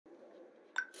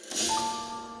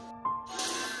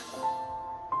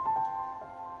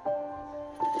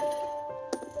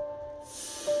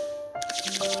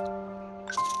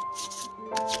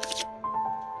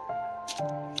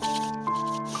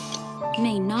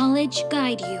knowledge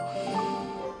guide you.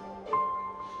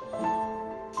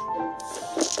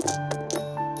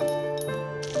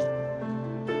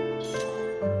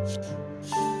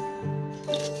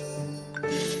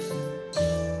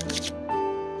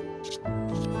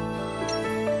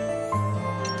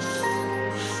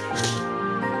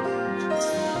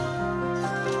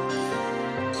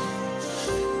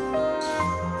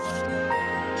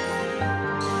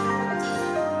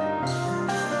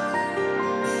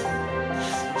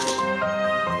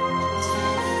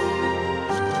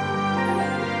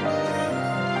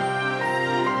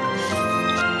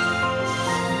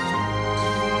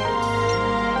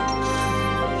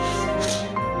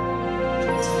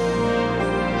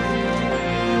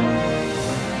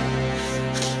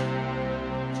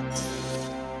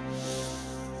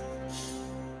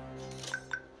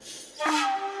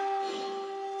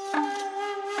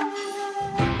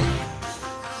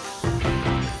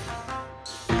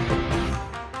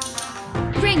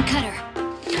 Cutter.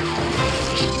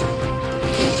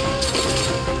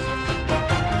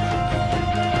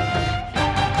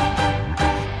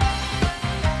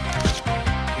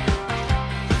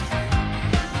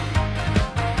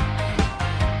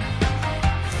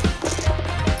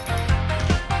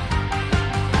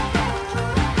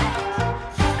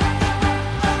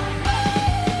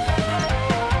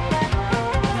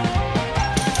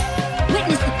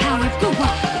 Witness the power of Guwa.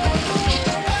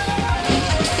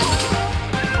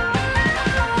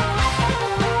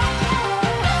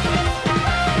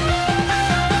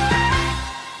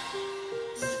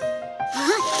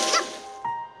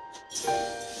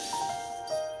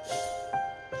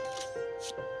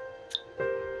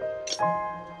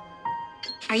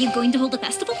 Are you going to hold a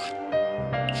festival?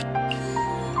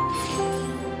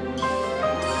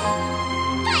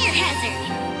 Fire hazard!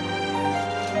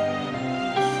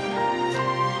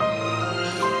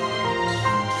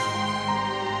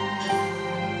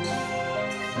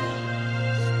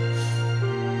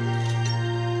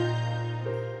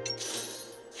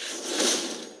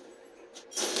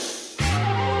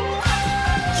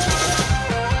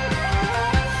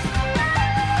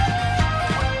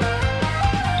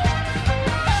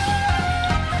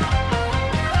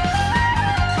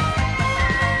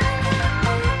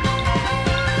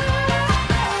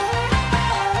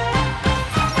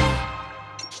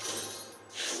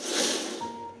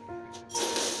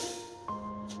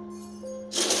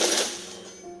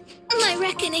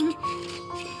 Reckoning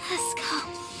has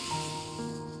come.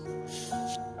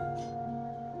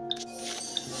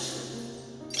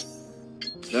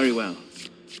 Very well.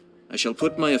 I shall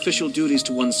put my official duties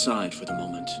to one side for the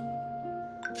moment.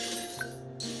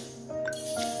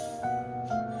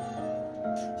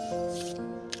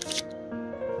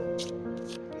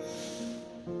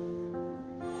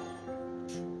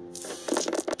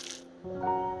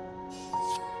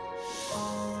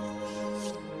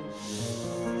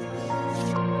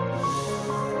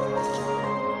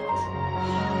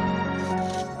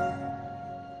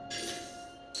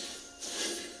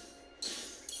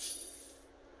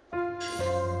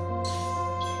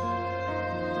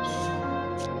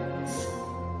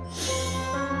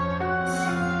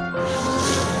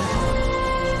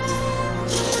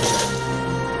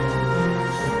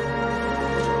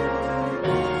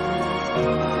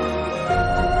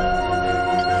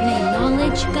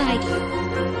 Guide you.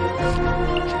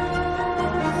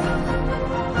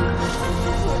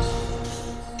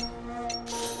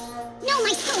 No,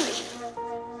 my sword!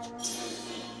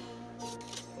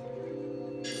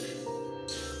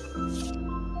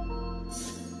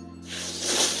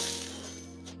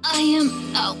 I am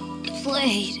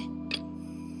outplayed.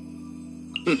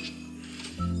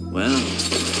 Well,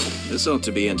 this ought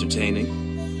to be entertaining.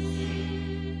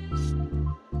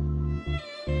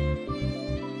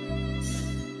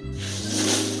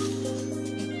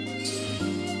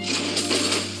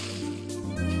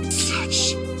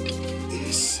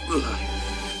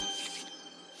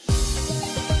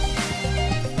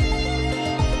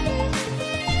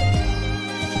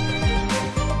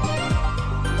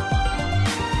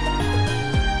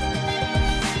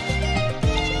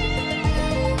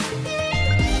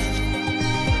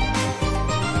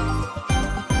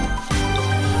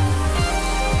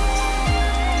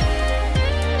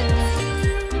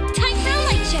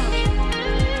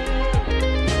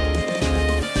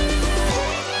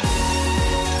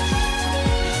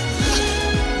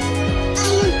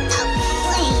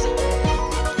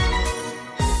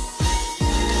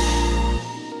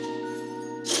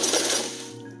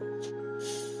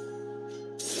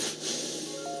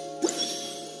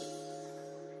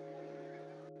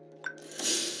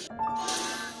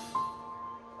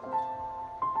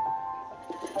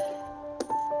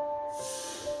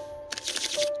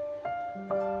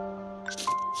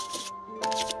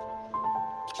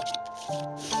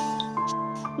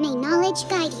 knowledge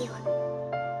guide you.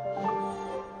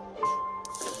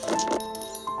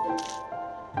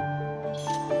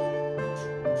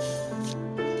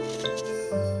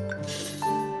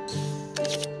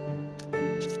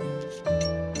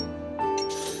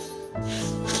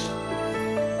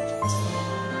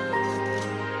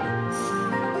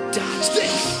 Dodge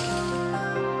this!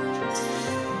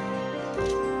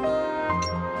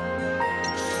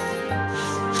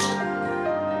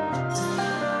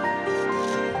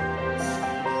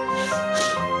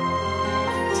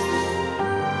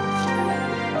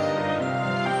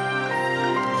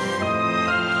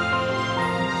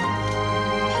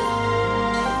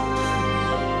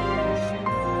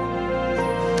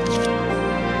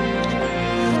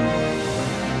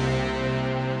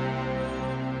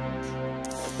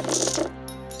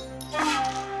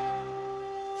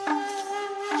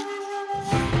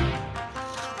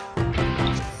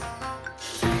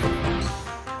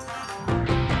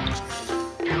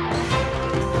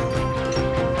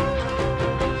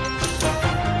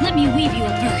 Let me weave you a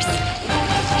verse.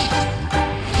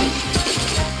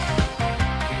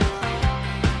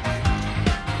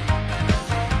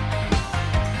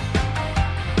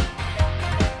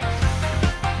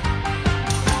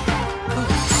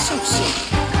 So sick.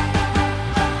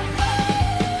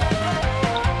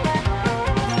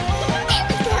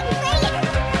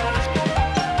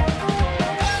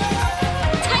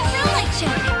 Time for a light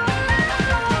show.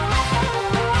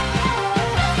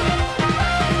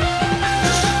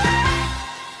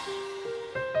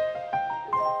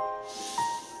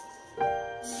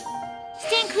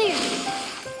 Stand clear.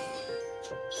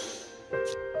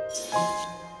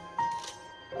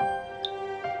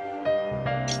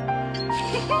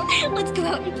 Let's go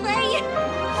out and play.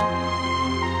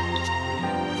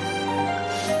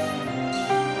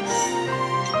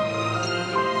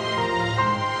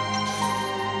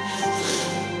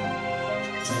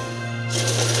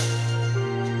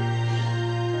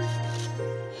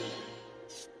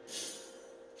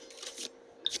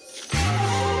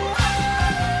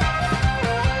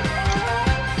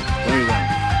 Very well.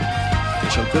 I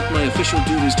shall put my official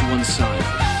duties to one side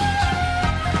for the moment.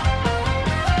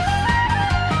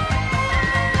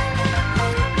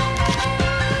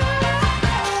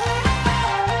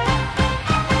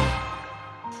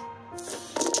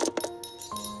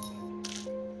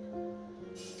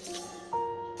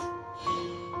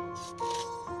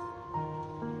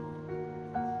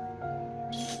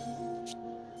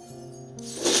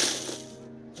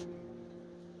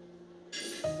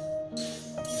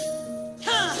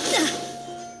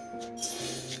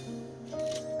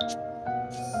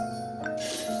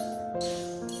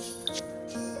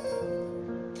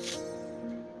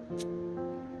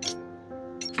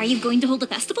 Are you going to hold a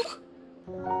festival?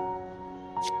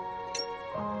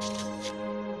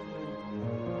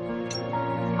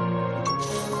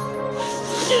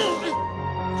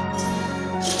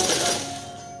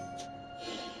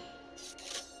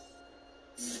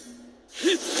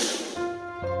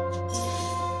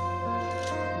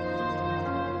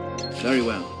 Very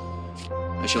well.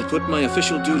 I shall put my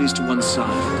official duties to one side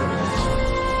for the moment.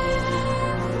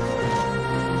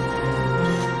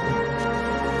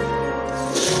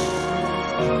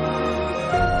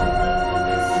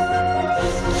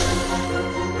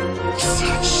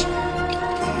 Such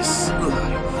is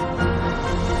life.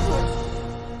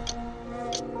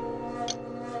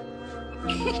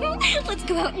 Let's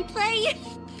go out and play.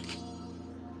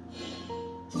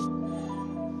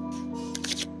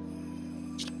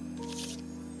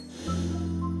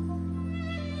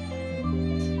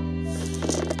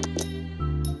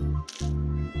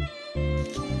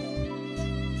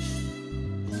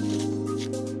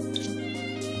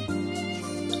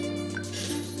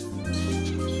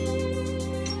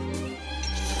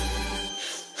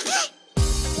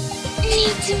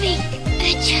 Need to make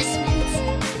adjustments.